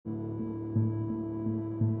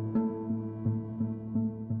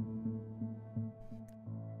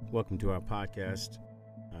Welcome to our podcast.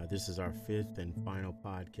 This is our fifth and final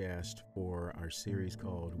podcast for our series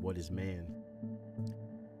called What is Man?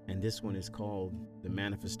 And this one is called The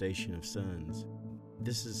Manifestation of Sons.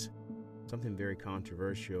 This is something very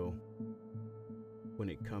controversial when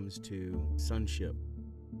it comes to sonship.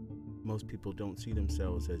 Most people don't see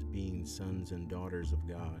themselves as being sons and daughters of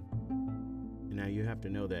God. And now you have to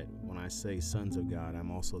know that when I say sons of God,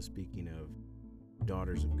 I'm also speaking of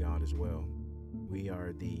daughters of God as well. We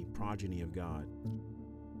are the progeny of God.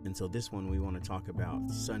 And so this one, we want to talk about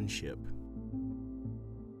sonship.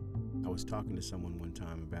 I was talking to someone one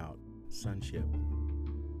time about sonship,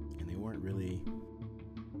 and they weren't really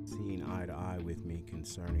seeing eye to eye with me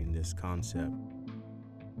concerning this concept.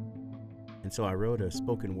 And so I wrote a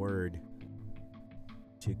spoken word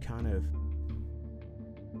to kind of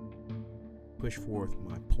push forth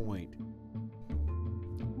my point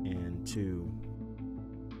and to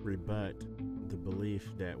rebut the belief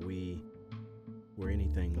that we were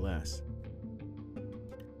anything less.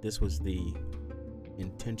 This was the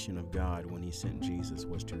intention of God when he sent Jesus,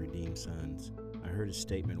 was to redeem sons. I heard a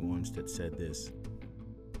statement once that said this: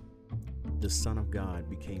 the Son of God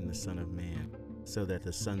became the Son of Man so that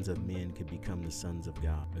the sons of men could become the sons of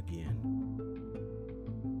God again.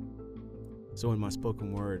 So in my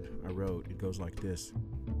spoken word I wrote, it goes like this: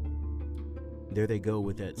 there they go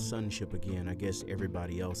with that sonship again. I guess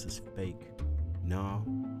everybody else is fake. No,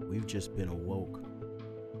 we've just been awoke,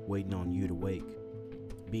 waiting on you to wake.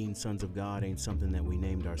 Being sons of God ain't something that we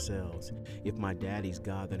named ourselves. If my daddy's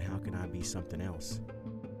God, then how can I be something else?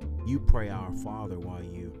 You pray our Father while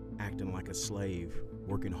you acting like a slave,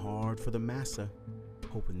 working hard for the massa,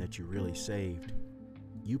 hoping that you're really saved.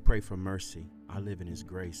 You pray for mercy. I live in his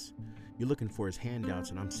grace. You're looking for his handouts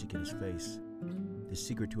and I'm seeking his face. The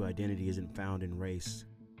secret to identity isn't found in race.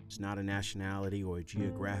 It's not a nationality or a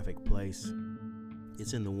geographic place.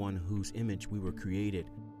 It's in the one whose image we were created.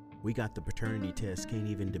 We got the paternity test, can't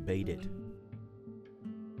even debate it.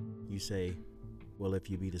 You say, well, if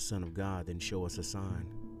you be the Son of God, then show us a sign.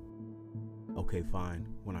 Okay, fine.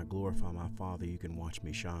 When I glorify my Father, you can watch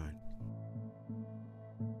me shine.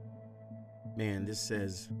 Man, this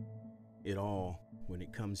says it all when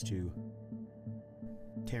it comes to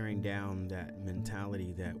tearing down that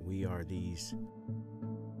mentality that we are these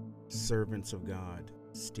servants of God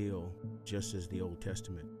still, just as the Old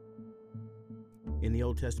Testament. In the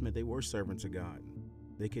Old Testament, they were servants of God.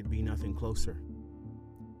 They could be nothing closer.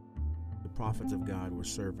 The prophets of God were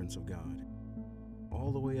servants of God.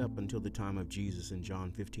 All the way up until the time of Jesus in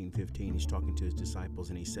John 15:15, he's talking to his disciples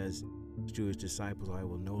and he says to his disciples, I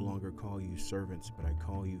will no longer call you servants, but I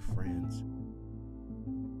call you friends.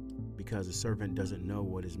 Because a servant doesn't know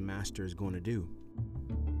what his master is going to do.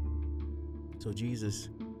 So Jesus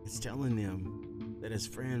is telling them that as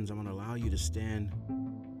friends, I'm going to allow you to stand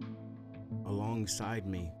alongside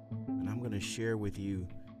me, and I'm going to share with you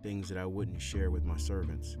things that I wouldn't share with my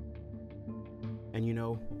servants. And you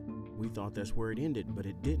know, we thought that's where it ended, but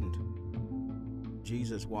it didn't.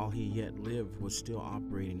 Jesus, while he yet lived, was still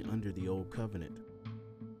operating under the old covenant.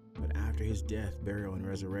 But after his death, burial, and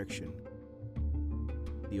resurrection,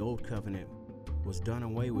 the old covenant was done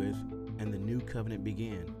away with and the new covenant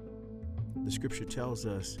began. The scripture tells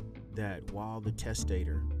us that while the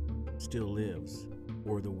testator still lives,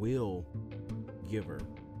 or the will giver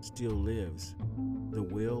still lives, the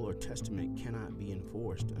will or testament cannot be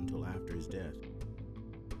enforced until after his death.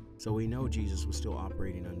 So we know Jesus was still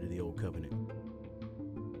operating under the old covenant.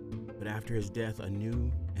 But after his death, a new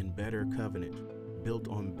and better covenant built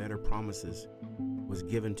on better promises was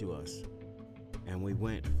given to us. And we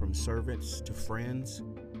went from servants to friends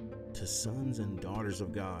to sons and daughters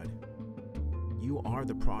of God. You are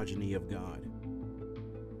the progeny of God.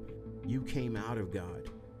 You came out of God.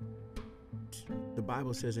 The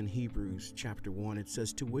Bible says in Hebrews chapter 1, it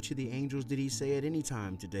says, to which of the angels did he say at any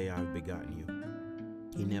time, today I have begotten you?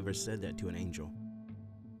 He never said that to an angel.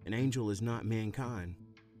 An angel is not mankind,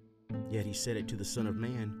 yet he said it to the Son of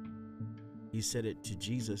Man. He said it to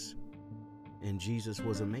Jesus, and Jesus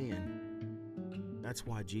was a man. That's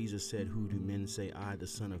why Jesus said, who do men say I, the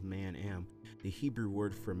Son of Man, am? The Hebrew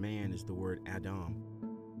word for man is the word Adam.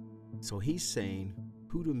 So he's saying,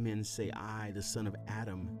 who do men say I, the son of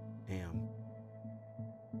Adam, am?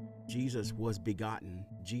 Jesus was begotten.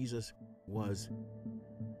 Jesus was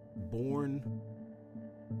born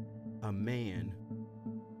a man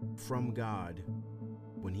from God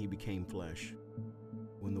when he became flesh,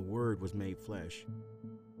 when the Word was made flesh.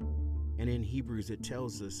 And in Hebrews it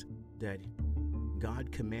tells us that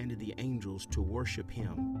God commanded the angels to worship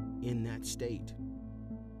him in that state.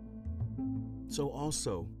 So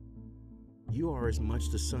also, you are as much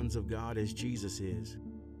the sons of God as Jesus is.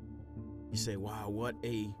 You say, wow, what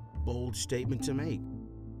a bold statement to make.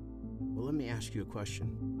 Well, let me ask you a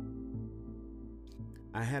question.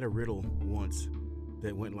 I had a riddle once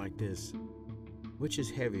that went like this. Which is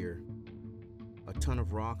heavier, a ton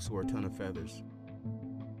of rocks or a ton of feathers?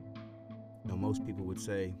 Now, most people would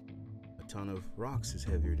say a ton of rocks is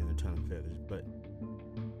heavier than a ton of feathers, but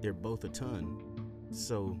they're both a ton,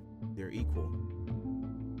 so they're equal.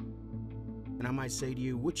 And I might say to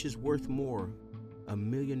you, which is worth more, $1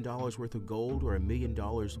 million worth of gold or $1 million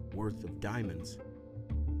worth of diamonds?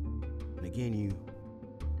 And again, you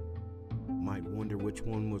might wonder which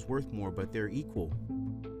one was worth more, but they're equal.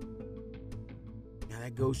 Now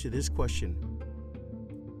that goes to this question.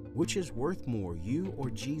 Which is worth more, you or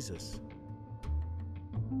Jesus?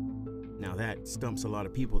 Now that stumps a lot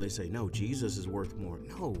of people. They say, no, Jesus is worth more.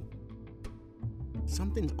 No.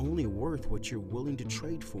 Something's only worth what you're willing to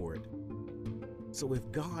trade for it. So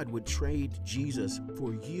if God would trade Jesus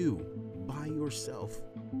for you by yourself,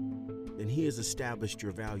 then he has established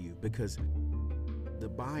your value, because the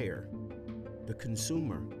buyer, the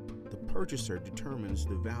consumer, the purchaser determines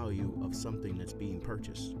the value of something that's being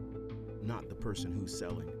purchased, not the person who's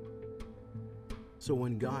selling. So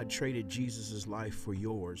when God traded Jesus' life for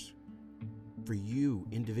yours, for you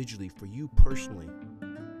individually, for you personally,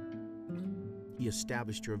 he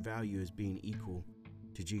established your value as being equal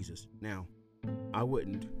to Jesus. Now, I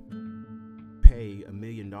wouldn't pay $1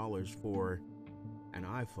 million for an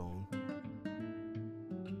iPhone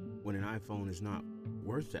when an iPhone is not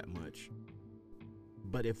worth that much.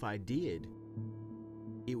 But if I did,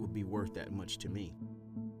 it would be worth that much to me.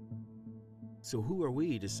 So who are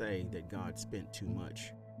we to say that God spent too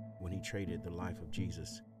much when he traded the life of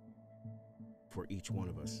Jesus for each one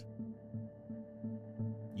of us?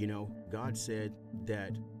 You know, God said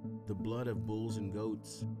that the blood of bulls and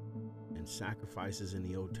goats and sacrifices in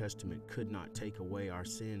the Old Testament could not take away our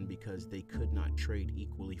sin because they could not trade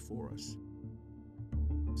equally for us.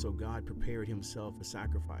 So God prepared himself a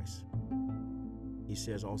sacrifice. He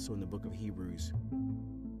says also in the book of Hebrews,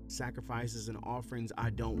 sacrifices and offerings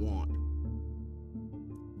I don't want,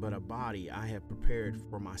 but a body I have prepared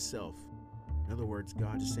for myself. In other words,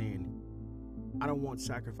 God is saying, I don't want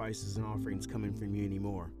sacrifices and offerings coming from you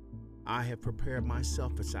anymore. I have prepared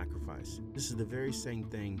myself a sacrifice. This is the very same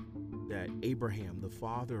thing that Abraham, the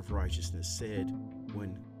father of righteousness, said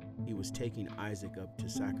when he was taking Isaac up to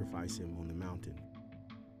sacrifice him on the mountain.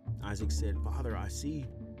 Isaac said, Father, I see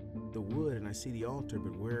the wood and I see the altar,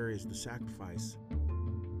 but where is the sacrifice?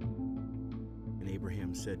 And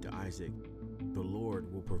Abraham said to Isaac, the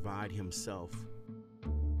Lord will provide himself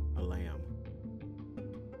a lamb.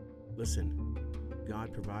 Listen,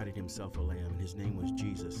 God provided himself a lamb, and his name was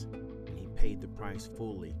Jesus, and he paid the price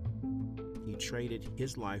fully. He traded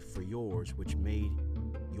his life for yours, which made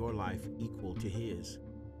your life equal to his.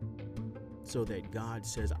 So that God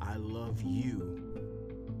says, I love you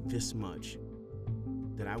this much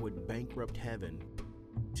that I would bankrupt heaven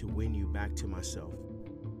to win you back to myself.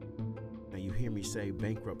 Now you hear me say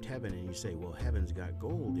bankrupt heaven, and you say, well, heaven's got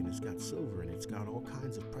gold and it's got silver and it's got all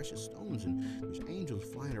kinds of precious stones and there's angels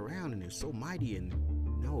flying around and they're so mighty. And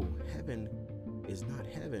no, heaven is not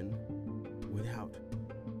heaven without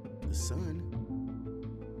the Son.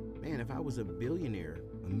 Man, if I was a billionaire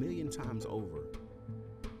 1,000,000 times over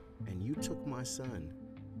and you took my Son,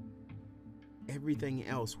 everything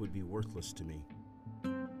else would be worthless to me.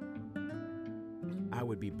 I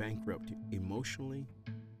would be bankrupt emotionally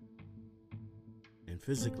and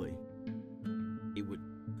physically. It would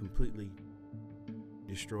completely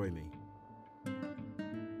destroy me.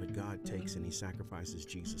 But God takes and he sacrifices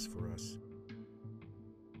Jesus for us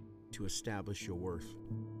to establish your worth.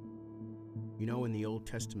 You know, in the Old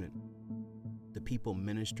Testament, the people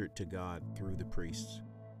ministered to God through the priests.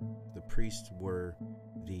 The priests were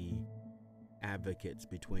the advocates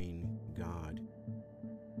between God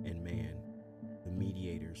and man, the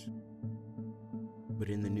mediators. But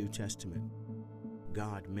in the New Testament,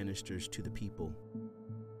 God ministers to the people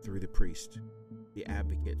through the priest, the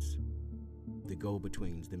advocates, the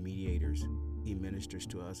go-betweens, the mediators. He ministers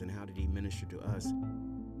to us. And how did he minister to us?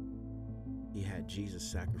 He had Jesus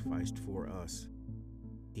sacrificed for us.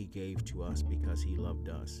 He gave to us because he loved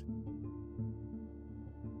us.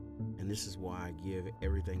 And this is why I give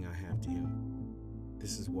everything I have to him.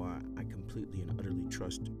 This is why I completely and utterly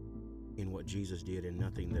trust in what Jesus did and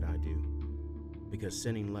nothing that I do. Because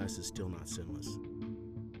sinning less is still not sinless.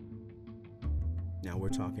 Now we're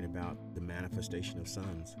talking about the manifestation of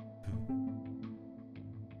sons.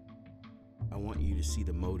 I want you to see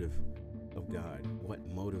the motive of God. What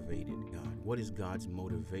motivated God? What is God's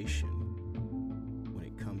motivation when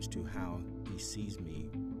it comes to how he sees me?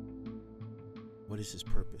 What is his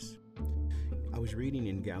purpose? I was reading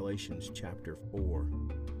in Galatians chapter 4,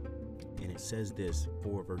 and it says this,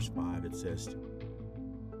 4 verse 5, it says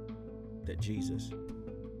that Jesus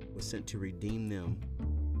was sent to redeem them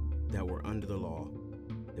that were under the law,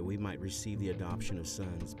 that we might receive the adoption of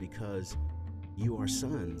sons, because you are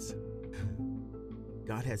sons.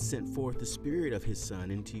 God has sent forth the Spirit of His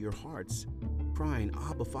Son into your hearts, crying,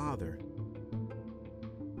 Abba, Father.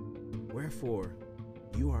 Wherefore,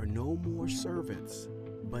 you are no more servants,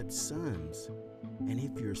 but sons. And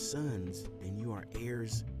if you're sons, then you are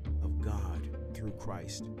heirs of God through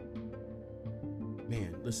Christ.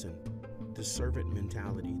 Man, listen, the servant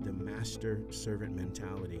mentality, the master servant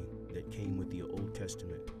mentality that came with the Old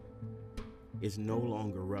Testament is no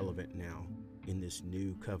longer relevant now in this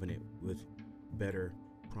new covenant with better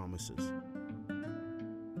promises.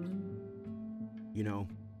 You know,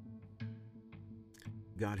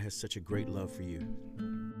 God has such a great love for you.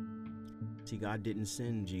 See, God didn't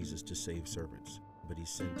send Jesus to save servants, but He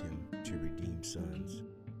sent Him to redeem sons,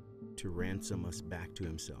 to ransom us back to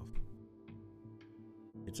Himself.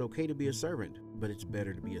 It's okay to be a servant, but it's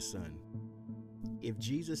better to be a son. If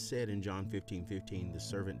Jesus said in John 15:15, the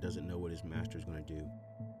servant doesn't know what his master is going to do,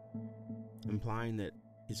 implying that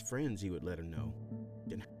his friends He would let him know,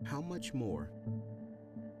 then how much more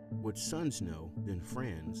would sons know than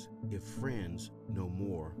friends if friends know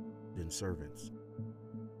more than servants?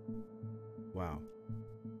 Wow.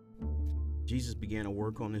 Jesus began a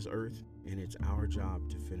work on this earth, and it's our job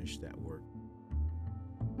to finish that work.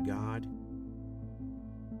 God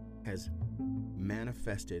has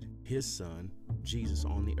manifested His Son, Jesus,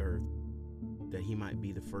 on the earth, that He might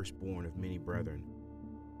be the firstborn of many brethren,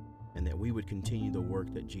 and that we would continue the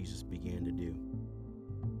work that Jesus began to do.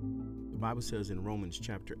 The Bible says in Romans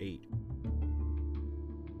chapter 8,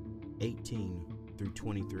 18 through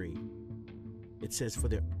 23, it says, For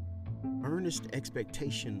the earnest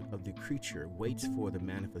expectation of the creature waits for the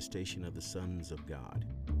manifestation of the sons of God,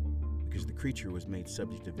 because the creature was made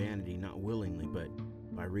subject to vanity, not willingly, but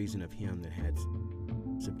by reason of Him that had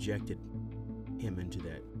subjected him into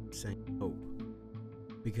that same hope.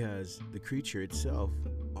 Because the creature itself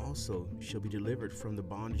also shall be delivered from the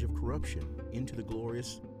bondage of corruption into the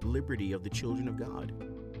glorious liberty of the children of God.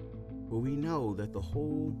 For we know that the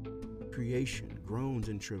whole creation groans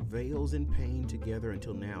and travails in pain together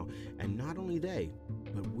until now, and not only they,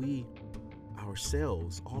 but we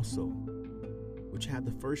ourselves also, which have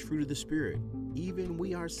the first fruit of the Spirit, even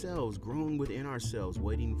we ourselves groan within ourselves,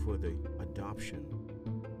 waiting for the adoption,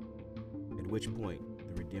 at which point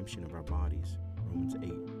the redemption of our bodies. Romans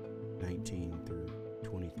 8:19 through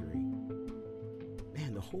 23.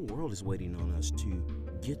 Man, the whole world is waiting on us to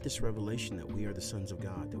get this revelation that we are the sons of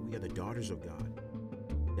God, that we are the daughters of God.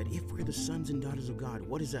 That if we're the sons and daughters of God,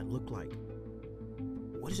 what does that look like?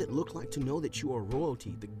 What does it look like to know that you are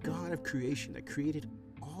royalty, the God of creation that created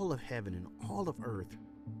all of heaven and all of earth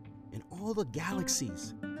and all the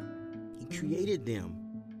galaxies? He created them,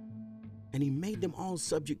 and He made them all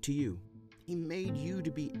subject to you. He made you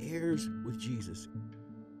to be heirs with Jesus.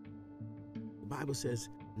 The Bible says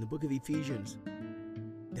in the book of Ephesians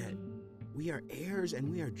that we are heirs and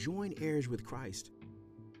we are joint heirs with Christ,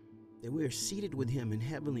 that we are seated with Him in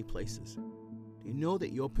heavenly places. Do you know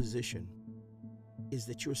that your position is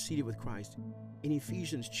that you're seated with Christ? In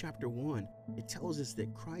Ephesians chapter 1, it tells us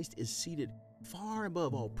that Christ is seated far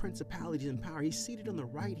above all principalities and power. He's seated on the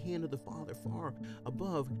right hand of the Father, far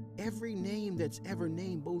above every name that's ever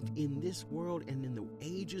named, both in this world and in the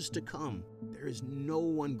ages to come. There is no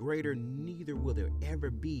one greater, neither will there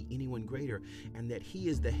ever be anyone greater, and that He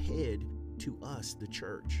is the head to us, the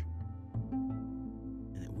church,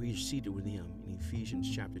 and that we are seated with Him. In Ephesians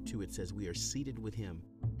chapter 2, it says we are seated with Him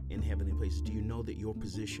in heavenly places. Do you know that your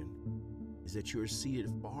position is that you are seated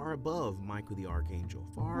far above Michael the archangel,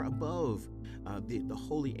 far above the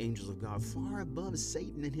holy angels of God, far above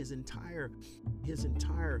Satan and his entire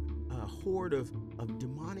horde of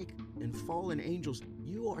demonic and fallen angels?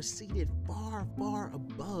 You are seated far, far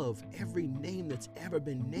above every name that's ever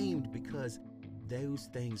been named, because those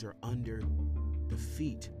things are under the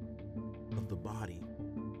feet of the body.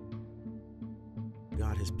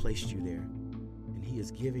 God has placed you there, and He has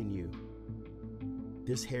given you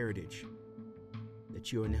this heritage,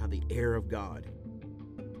 that you are now the heir of God,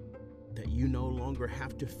 that you no longer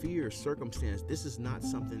have to fear circumstance. This is not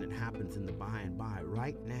something that happens in the by and by.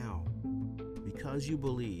 Right now, because you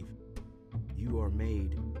believe, you are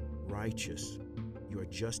made righteous. You are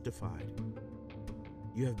justified.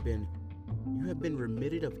 You have been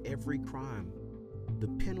remitted of every crime. The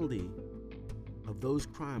penalty of those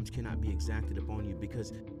crimes cannot be exacted upon you,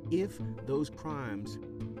 because if those crimes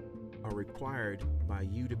are required by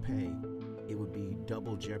you to pay, it would be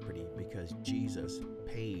double jeopardy, because Jesus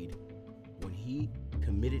paid when he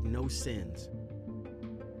committed no sins.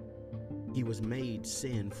 He was made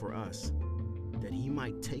sin for us, that he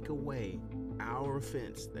might take away our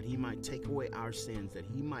offense, that he might take away our sins, that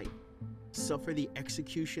he might suffer the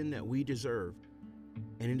execution that we deserve.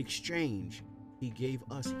 And in exchange, he gave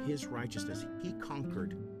us his righteousness. He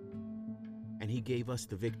conquered, and he gave us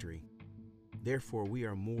the victory. Therefore, we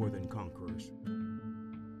are more than conquerors.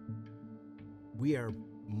 We are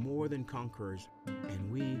more than conquerors,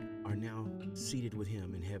 and we are now seated with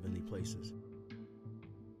him in heavenly places.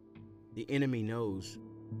 The enemy knows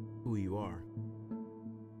who you are,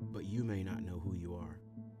 but you may not know who you are.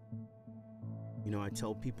 You know, I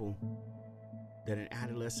tell people that an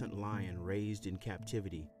adolescent lion raised in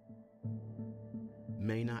captivity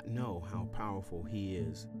may not know how powerful he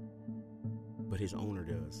is, but his owner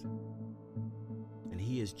does. And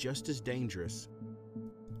he is just as dangerous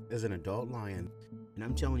as an adult lion. And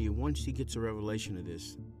I'm telling you, once he gets a revelation of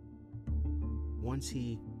this, once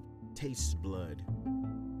he tastes blood,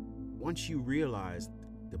 once you realize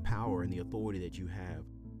the power and the authority that you have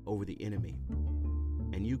over the enemy,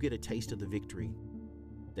 and you get a taste of the victory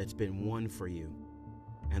that's been won for you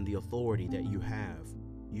and the authority that you have,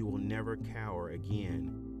 you will never cower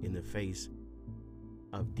again in the face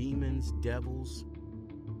of demons, devils.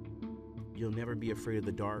 You'll never be afraid of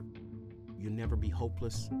the dark. You'll never be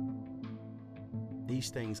hopeless. These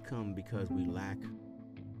things come because we lack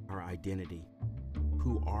our identity.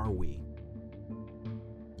 Who are we?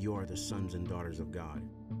 You are the sons and daughters of God.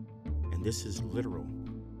 And this is literal.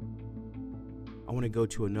 I want to go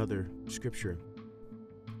to another scripture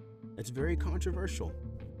that's very controversial.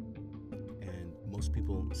 And most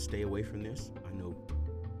people stay away from this. I know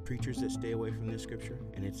preachers that stay away from this scripture,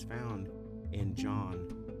 and it's found in John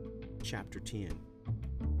chapter 10.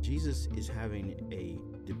 Jesus is having a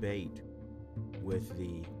debate with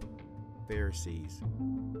the Pharisees,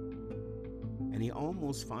 and he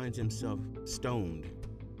almost finds himself stoned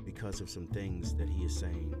because of some things that he is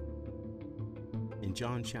saying. In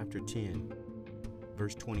John chapter 10,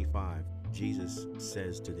 verse 25, Jesus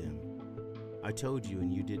says to them, "I told you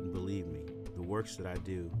and you didn't believe me. The works that I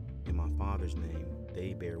do in my Father's name,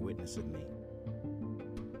 they bear witness of me.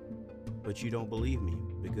 But you don't believe me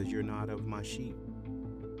because you're not of my sheep.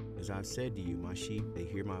 As I've said to you, my sheep, they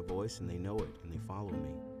hear my voice and they know it and they follow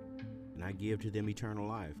me. And I give to them eternal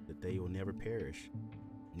life, that they will never perish,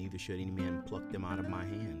 neither should any man pluck them out of my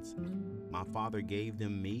hands. My Father gave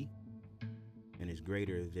them me and is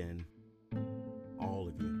greater than all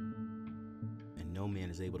of you. And no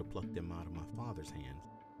man is able to pluck them out of my Father's hands.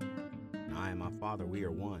 And I and my Father, we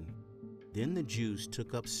are one." Then the Jews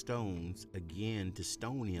took up stones again to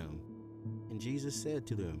stone him. And Jesus said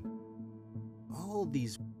to them, "All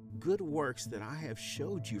these good works that I have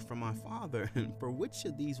showed you from my Father, and for which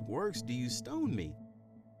of these works do you stone me?"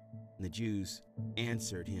 And the Jews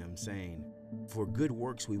answered him, saying, "For good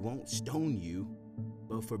works we won't stone you,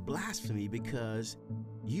 but for blasphemy, because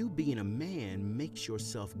you being a man makes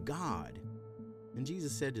yourself God." And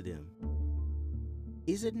Jesus said to them,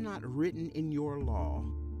 "Is it not written in your law,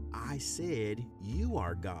 I said you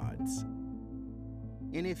are gods?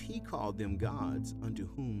 And if he called them gods, unto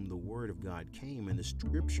whom the word of God came, and the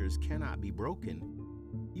scriptures cannot be broken,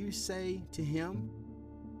 you say to him,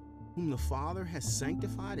 whom the Father has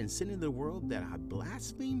sanctified and sent into the world, that I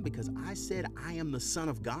blaspheme because I said I am the Son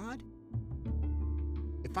of God?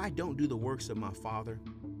 If I don't do the works of my Father,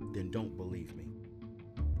 then don't believe me.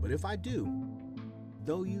 But if I do,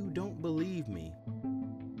 though you don't believe me,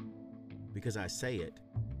 because I say it,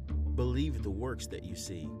 believe the works that you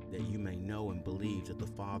see, that you may know and believe that the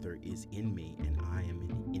Father is in me and I am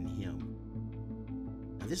in him."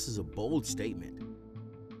 Now, this is a bold statement,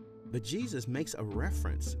 but Jesus makes a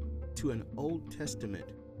reference to an Old Testament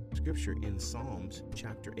scripture in Psalms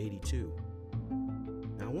chapter 82.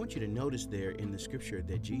 Now, I want you to notice there in the scripture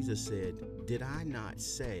that Jesus said, "Did I not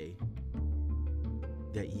say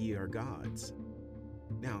that ye are gods?"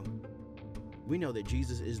 Now, we know that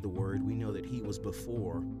Jesus is the Word. We know that he was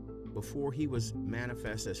before he was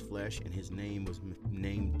manifest as flesh and his name was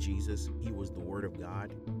named Jesus. He was the Word of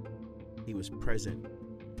God. He was present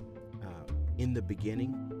in the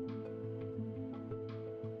beginning.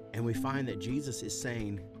 And we find that Jesus is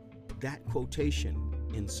saying that quotation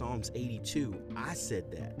in Psalms 82, "I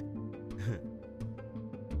said that."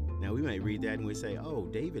 Now, we may read that and we say, "Oh,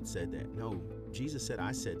 David said that." No, Jesus said,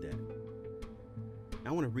 "I said that."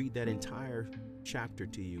 I want to read that entire chapter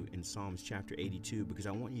to you in Psalms chapter 82, because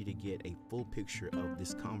I want you to get a full picture of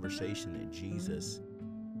this conversation that Jesus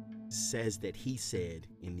says that he said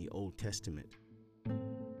in the Old Testament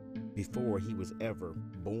before he was ever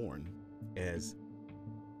born as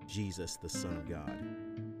Jesus, the Son of God.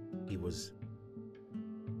 He was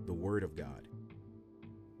the Word of God.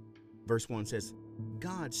 Verse 1 says,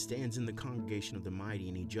 God stands in the congregation of the mighty,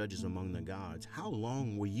 and he judges among the gods. How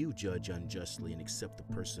long will you judge unjustly and accept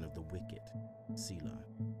the person of the wicked? Selah.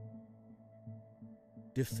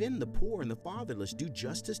 Defend the poor and the fatherless. Do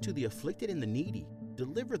justice to the afflicted and the needy.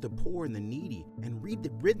 Deliver the poor and the needy, and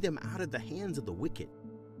rid them out of the hands of the wicked.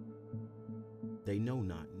 They know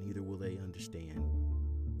not, neither will they understand.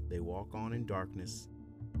 They walk on in darkness,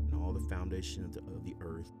 and all the foundation of the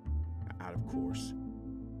earth are out of course.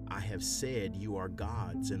 I have said you are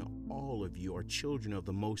gods, and all of you are children of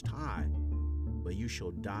the Most High, but you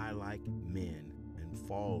shall die like men and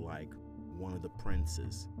fall like one of the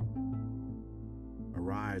princes.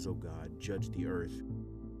 Arise, O God, judge the earth,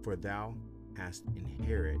 for thou hast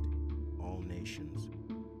inherited all nations.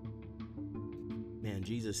 Man,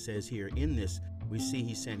 Jesus says here in this, we see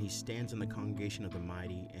he stands in the congregation of the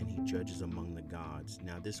mighty and he judges among the gods.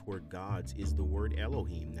 Now, this word gods is the word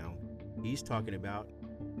Elohim. Now, he's talking about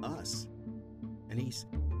us. And he's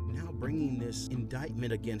now bringing this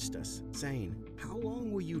indictment against us, saying, how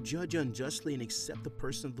long will you judge unjustly and accept the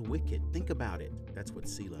person of the wicked? Think about it. That's what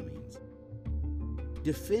Selah means.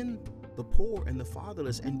 Defend the poor and the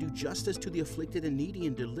fatherless, and do justice to the afflicted and needy,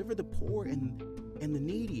 and deliver the poor and the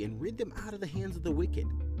needy, and rid them out of the hands of the wicked.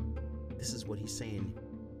 This is what he's saying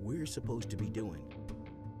we're supposed to be doing.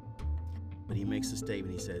 But he makes a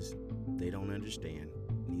statement. He says, they don't understand,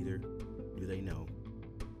 neither do they know.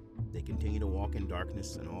 They continue to walk in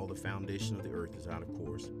darkness, and all the foundation of the earth is out of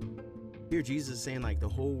course. Here Jesus is saying like the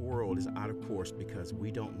whole world is out of course because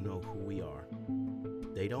we don't know who we are.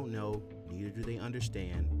 They don't know, neither do they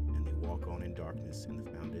understand, and they walk on in darkness, and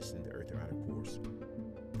the foundation of the earth are out of course.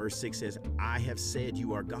 Verse 6 says, I have said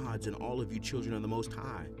you are gods, and all of you children of the Most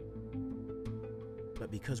High. But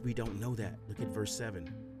because we don't know that, look at verse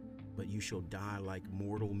 7. But you shall die like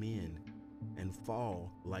mortal men and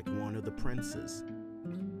fall like one of the princes.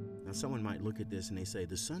 Now, someone might look at this and they say,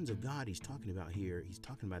 the sons of God he's talking about here, he's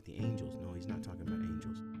talking about the angels. No, he's not talking about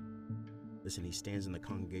angels. Listen, he stands in the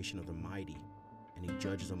congregation of the mighty and he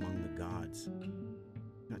judges among the gods.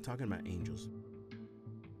 Not talking about angels.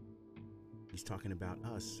 He's talking about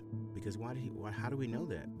us. Because how do we know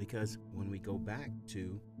that? Because when we go back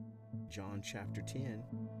to John chapter 10,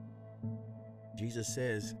 Jesus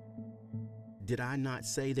says, did I not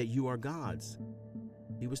say that you are gods?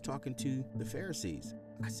 He was talking to the Pharisees.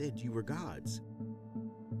 I said you were gods.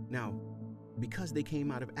 Now, because they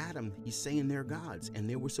came out of Adam, he's saying they're gods, and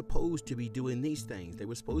they were supposed to be doing these things. They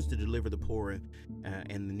were supposed to deliver the poor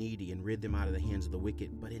and the needy and rid them out of the hands of the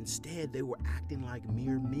wicked. But instead, they were acting like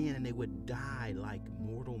mere men, and they would die like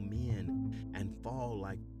mortal men and fall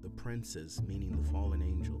like the princes, meaning the fallen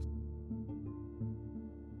angels.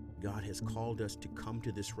 God has called us to come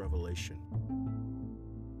to this revelation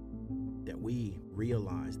that we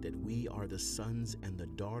realize that we are the sons and the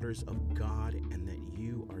daughters of God, and that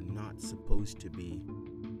you are not supposed to be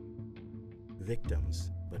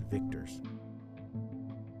victims, but victors.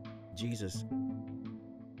 Jesus,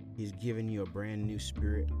 he's given you a brand new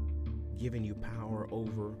spirit, given you power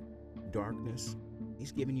over darkness.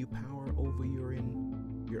 He's given you power over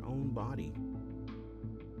your own body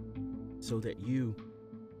so that you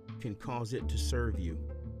can cause it to serve you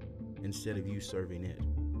instead of you serving it.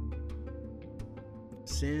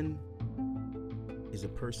 Sin is a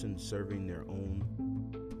person serving their own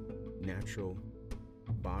natural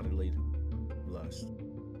bodily lust,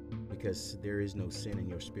 because there is no sin in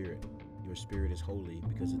your spirit. Your spirit is holy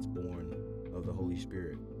because it's born of the Holy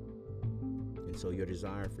Spirit. And so your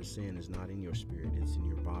desire for sin is not in your spirit, it's in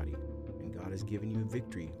your body. And God has given you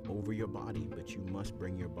victory over your body, but you must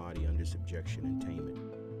bring your body under subjection and tame it.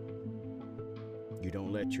 You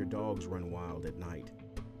don't let your dogs run wild at night.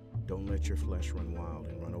 Don't let your flesh run wild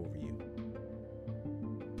and run over you.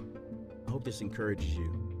 I hope this encourages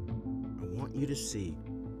you. I want you to see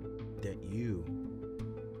that you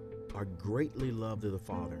are greatly loved of the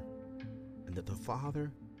Father, and that the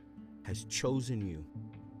Father has chosen you.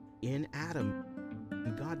 In Adam,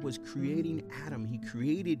 when God was creating Adam, he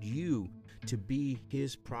created you to be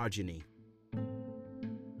his progeny.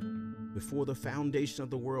 Before the foundation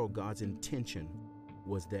of the world, God's intention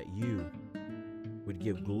was that you would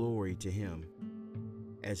give glory to him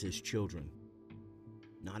as his children,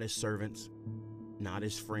 not as servants, not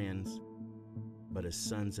as friends, but as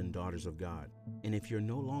sons and daughters of God. And if you're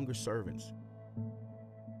no longer servants,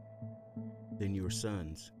 then you're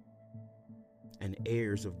sons and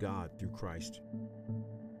heirs of God through Christ.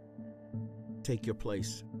 Take your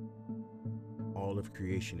place. All of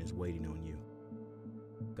creation is waiting on you.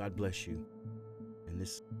 God bless you. And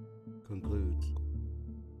this concludes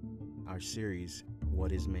our series,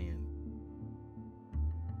 What is Man?